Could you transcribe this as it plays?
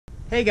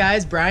Hey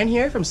guys, Brian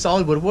here from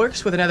Solid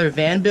Woodworks with another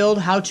van build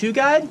how-to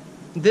guide.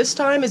 This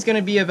time is going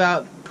to be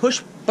about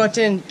push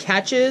button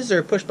catches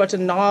or push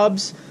button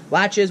knobs,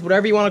 latches,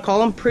 whatever you want to call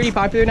them. Pretty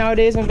popular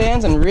nowadays in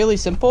vans and really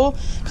simple.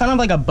 Kind of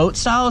like a boat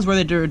style is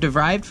where they're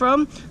derived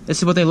from. This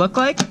is what they look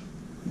like.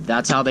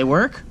 That's how they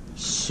work.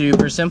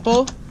 Super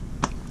simple.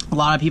 A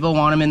lot of people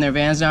want them in their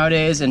vans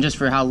nowadays, and just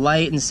for how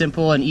light and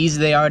simple and easy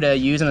they are to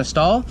use and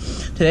install.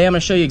 Today I'm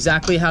going to show you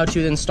exactly how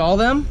to install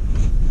them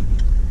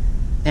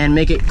and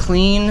make it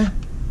clean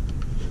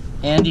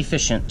and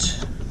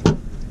efficient.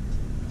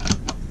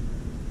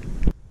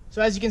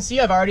 So as you can see,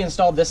 I've already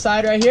installed this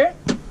side right here.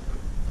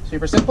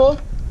 Super simple.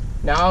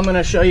 Now I'm going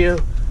to show you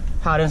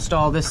how to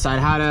install this side,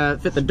 how to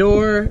fit the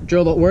door,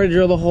 where to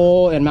drill the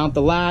hole, and mount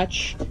the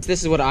latch.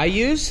 This is what I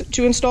use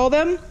to install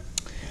them.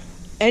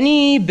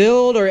 Any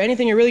build or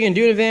anything you're really going to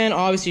do in a van,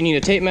 obviously you need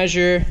a tape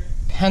measure,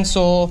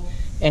 pencil,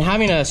 and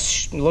having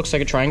it looks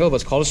like a triangle, but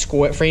it's called a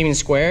square, framing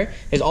square,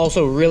 is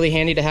also really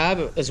handy to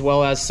have, as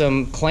well as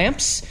some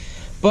clamps.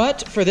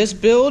 But for this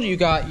build, you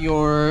got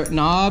your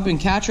knob and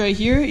catch right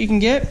here you can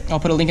get.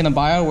 I'll put a link in the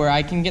bio where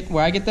I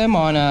get them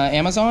on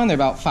Amazon. They're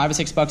about $5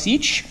 to $6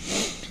 each.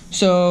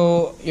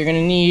 So you're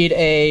gonna need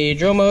a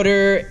drill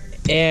motor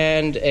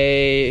and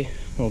a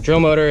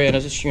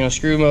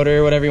screw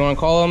motor, whatever you want to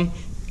call them.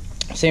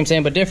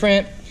 Same but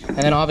different. And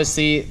then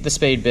obviously the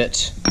spade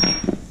bit.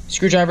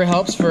 Screwdriver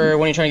helps for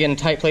when you're trying to get in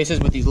tight places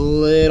with these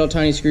little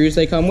tiny screws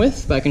they come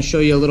with, but I can show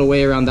you a little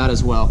way around that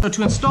as well. So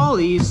to install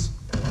these,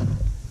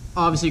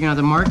 obviously you're gonna have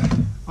to mark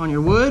on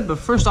your wood, but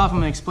first off I'm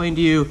gonna explain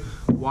to you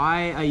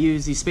why I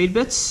use these spade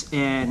bits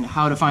and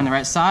how to find the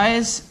right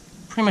size.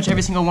 Pretty much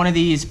every single one of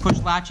these push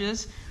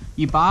latches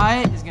you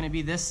buy is gonna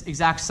be this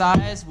exact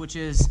size, which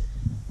is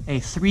a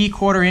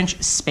 3/4 inch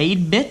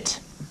spade bit.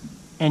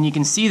 And you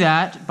can see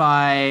that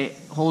by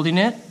holding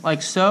it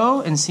like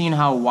so and seeing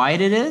how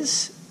wide it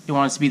is. You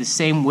want it to be the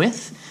same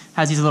width.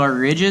 Has these little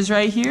ridges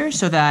right here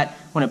so that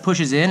when it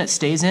pushes in, it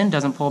stays in,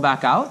 doesn't pull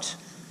back out.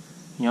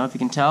 You know, if you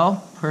can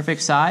tell,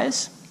 perfect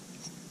size.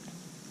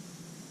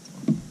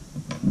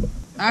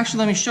 Actually,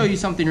 let me show you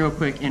something real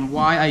quick and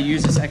why I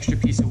use this extra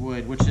piece of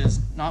wood, which is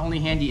not only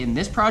handy in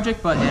this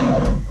project, but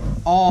in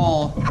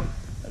all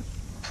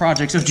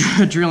projects of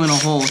drilling a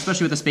hole,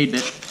 especially with a spade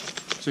bit.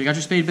 So you got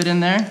your spade bit in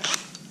there.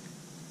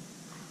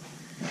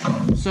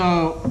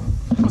 So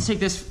let's take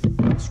this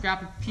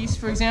scrap piece,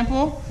 for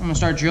example. I'm gonna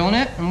start drilling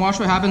it and watch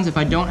what happens if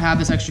I don't have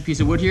this extra piece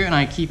of wood here and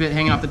I keep it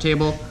hanging off the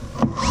table.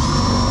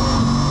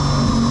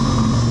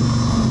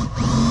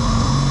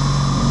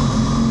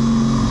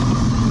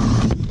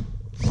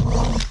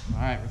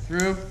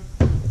 Through.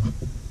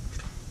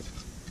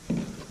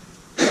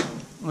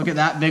 Look at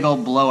that big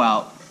old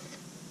blowout.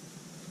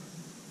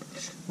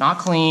 Not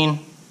clean.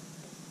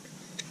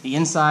 The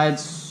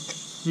inside's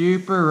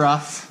super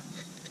rough.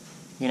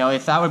 You know,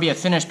 if that would be a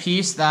finished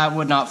piece, that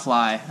would not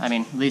fly. I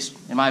mean, at least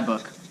in my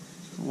book.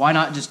 Why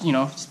not just, you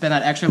know, spend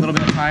that extra little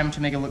bit of time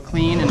to make it look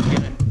clean and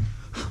good?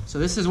 So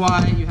this is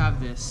why you have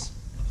this.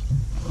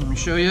 Let me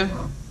show you.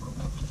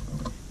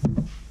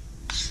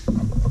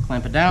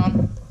 Clamp it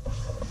down.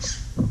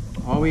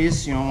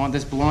 Always, you don't want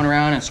this blowing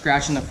around and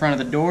scratching the front of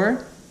the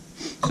door.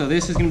 So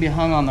this is going to be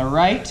hung on the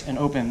right and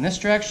open in this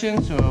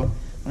direction. So I'm going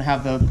to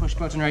have the push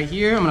button right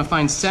here. I'm going to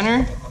find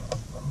center.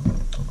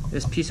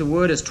 This piece of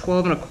wood is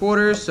 12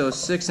 1/4, so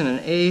 6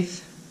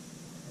 1/8.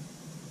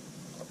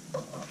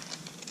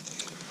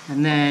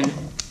 And then,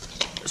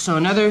 so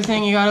another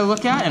thing you got to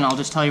look at, and I'll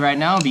just tell you right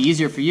now, it'll be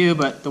easier for you,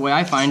 but the way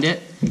I find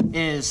it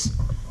is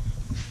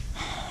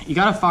you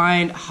got to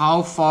find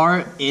how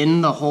far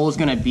in the hole is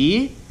going to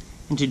be.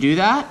 And to do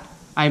that,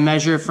 I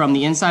measure from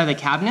the inside of the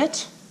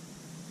cabinet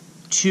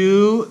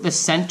to the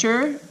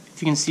center,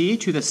 if you can see,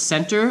 to the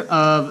center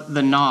of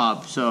the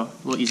knob. So a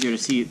little easier to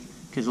see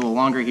because it's a little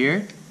longer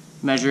here.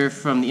 Measure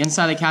from the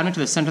inside of the cabinet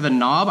to the center of the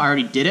knob. I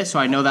already did it, so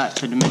I know that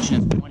the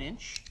dimension is 1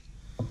 inch.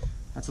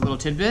 That's a little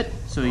tidbit.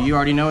 So you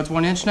already know it's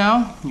 1 inch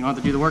now. You don't have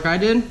to do the work I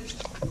did.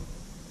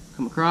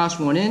 Come across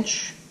 1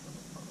 inch.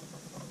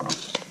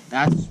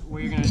 That's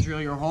where you're gonna drill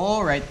your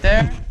hole, right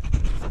there.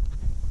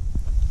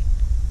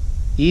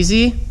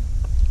 Easy.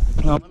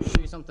 Now let me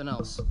show you something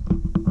else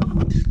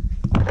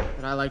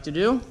that I like to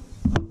do.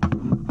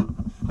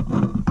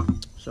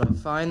 So I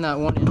find that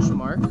 1 inch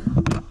mark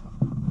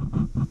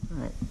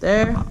right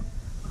there.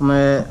 I'm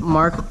gonna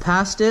mark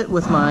past it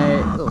with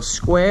my little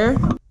square.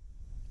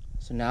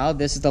 So now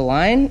this is the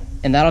line,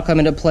 and that'll come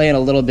into play in a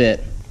little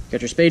bit. Got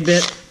your spade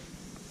bit.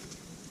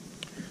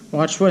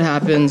 Watch what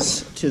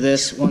happens to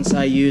this once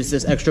I use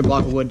this extra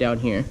block of wood down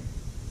here.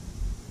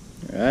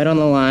 Right on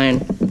the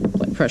line.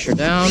 Apply pressure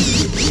down.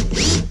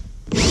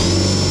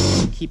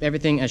 Keep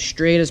everything as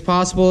straight as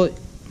possible.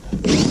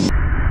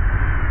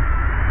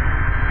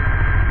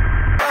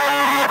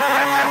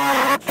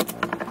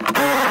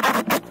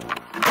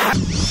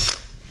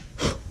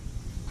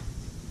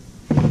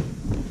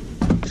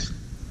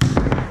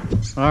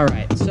 All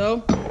right,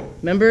 so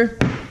remember,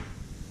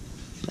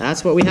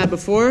 that's what we had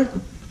before.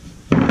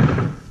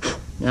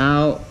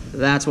 Now,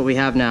 that's what we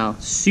have now.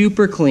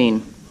 Super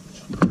clean.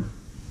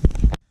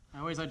 I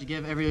always like to to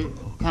give every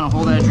kind of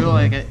hole that I drill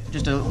like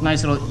just a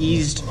nice little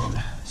eased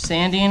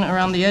sanding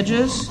around the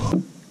edges.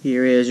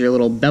 Here is your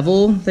little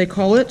bevel, they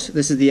call it.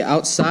 This is the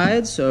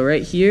outside, so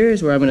right here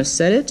is where I'm gonna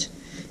set it.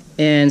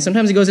 And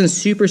sometimes it goes in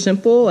super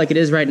simple, like it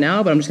is right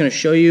now, but I'm just gonna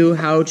show you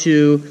how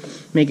to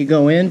make it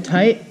go in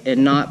tight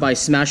and not by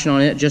smashing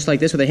on it just like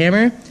this with a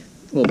hammer.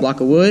 A little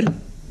block of wood.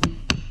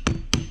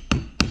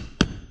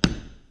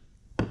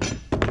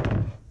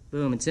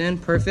 Boom, it's in,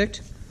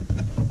 perfect.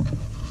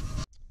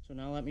 So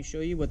now let me show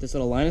you what this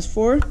little line is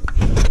for.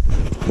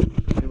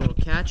 Put a little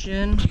catch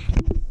in.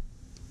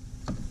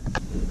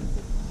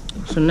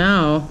 So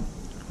now,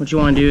 what you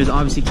want to do is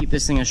obviously keep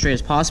this thing as straight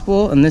as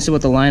possible, and this is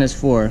what the line is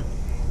for.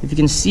 If you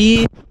can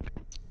see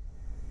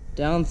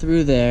down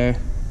through there,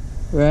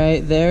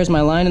 right there's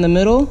my line in the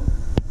middle,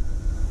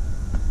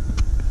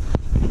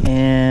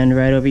 and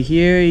right over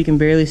here you can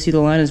barely see the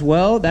line as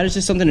well. That is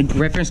just something to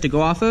reference to go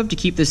off of to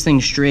keep this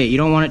thing straight. You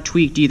don't want it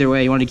tweaked either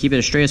way. You want to keep it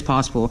as straight as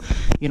possible.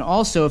 You can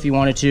also, if you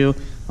wanted to,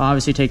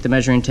 obviously take the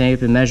measuring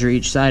tape and measure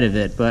each side of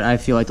it, but I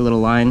feel like the little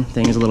line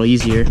thing is a little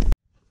easier.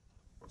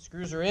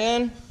 Screws are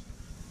in.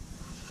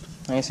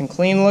 Nice and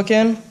clean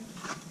looking.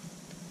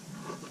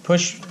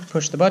 Push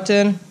the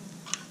button.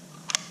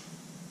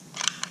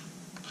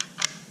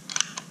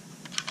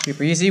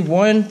 Super easy.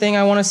 One thing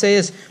I want to say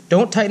is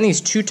don't tighten these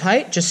too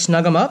tight, just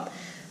snug them up.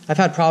 I've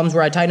had problems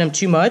where I tighten them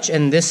too much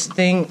and this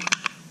thing,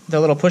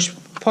 the little push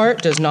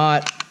part, does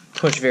not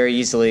push very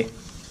easily.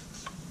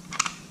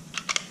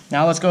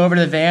 Now let's go over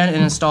to the van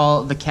and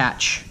install the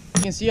catch.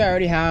 You can see I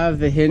already have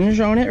the hinge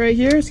on it right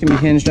here. It's going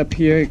to be hinged up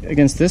here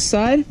against this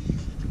side.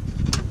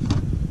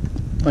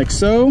 Like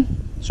so.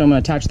 So I'm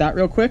going to attach that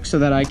real quick so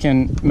that I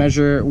can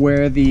measure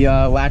where the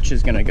latch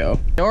is going to go.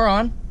 Door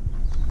on.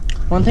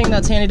 One thing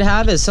that's handy to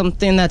have is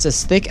something that's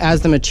as thick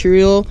as the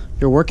material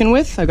you're working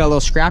with. I've got a little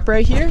scrap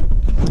right here.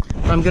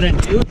 What I'm going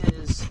to do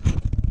is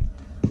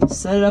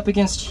set it up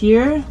against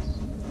here,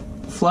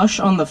 flush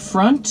on the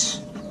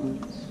front,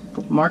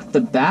 mark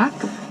the back,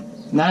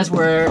 and that is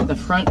where the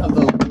front of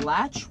the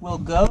latch will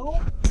go,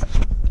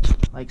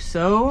 like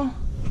so,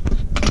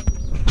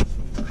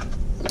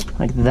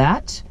 like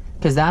that.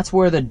 Because that's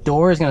where the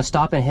door is going to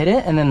stop and hit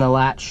it, and then the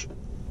latch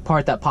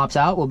part that pops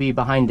out will be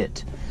behind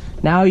it.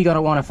 Now you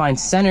gotta want to find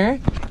center.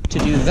 To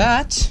do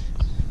that,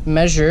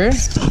 measure,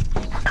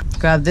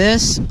 grab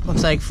this,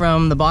 looks like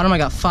from the bottom I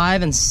got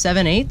 5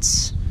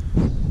 7/8.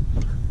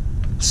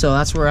 So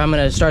that's where I'm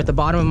going to start the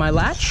bottom of my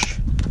latch.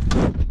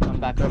 Come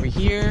back over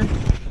here,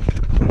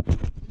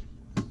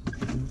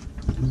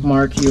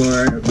 mark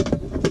your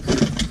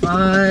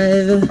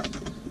 5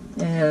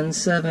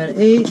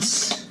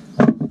 7/8.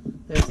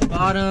 There's the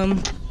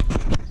bottom.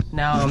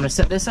 Now I'm going to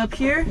set this up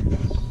here,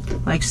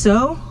 like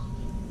so.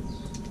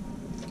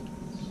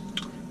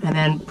 And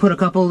then put a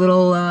couple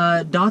little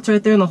dots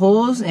right there in the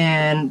holes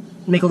and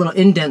make a little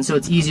indent so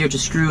it's easier to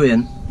screw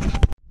in.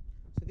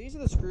 So these are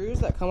the screws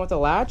that come with the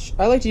latch.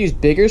 I like to use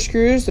bigger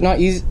screws. They're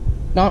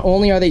not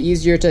only are they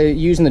easier to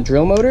use in the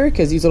drill motor,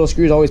 because these little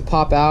screws always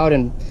pop out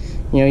and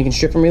you can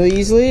strip them really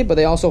easily, but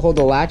they also hold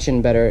the latch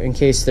in better in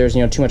case there's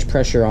too much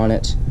pressure on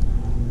it.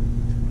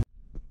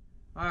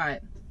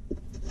 Alright.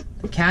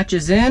 The catch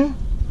is in.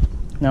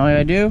 Now what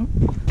I do,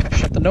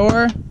 shut the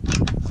door,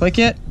 click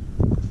it.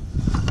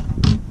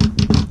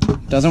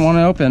 Doesn't want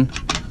to open.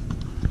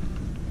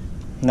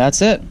 And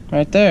that's it,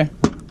 right there.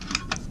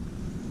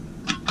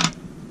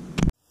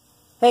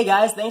 Hey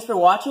guys, thanks for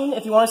watching.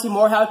 If you want to see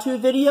more how-to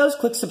videos,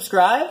 click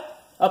subscribe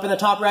up in the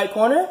top right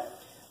corner.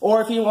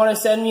 Or if you want to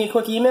send me a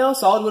quick email,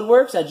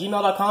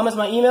 solidwoodworks@gmail.com is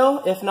my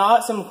email. If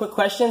not, some quick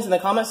questions in the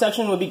comment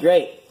section would be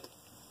great.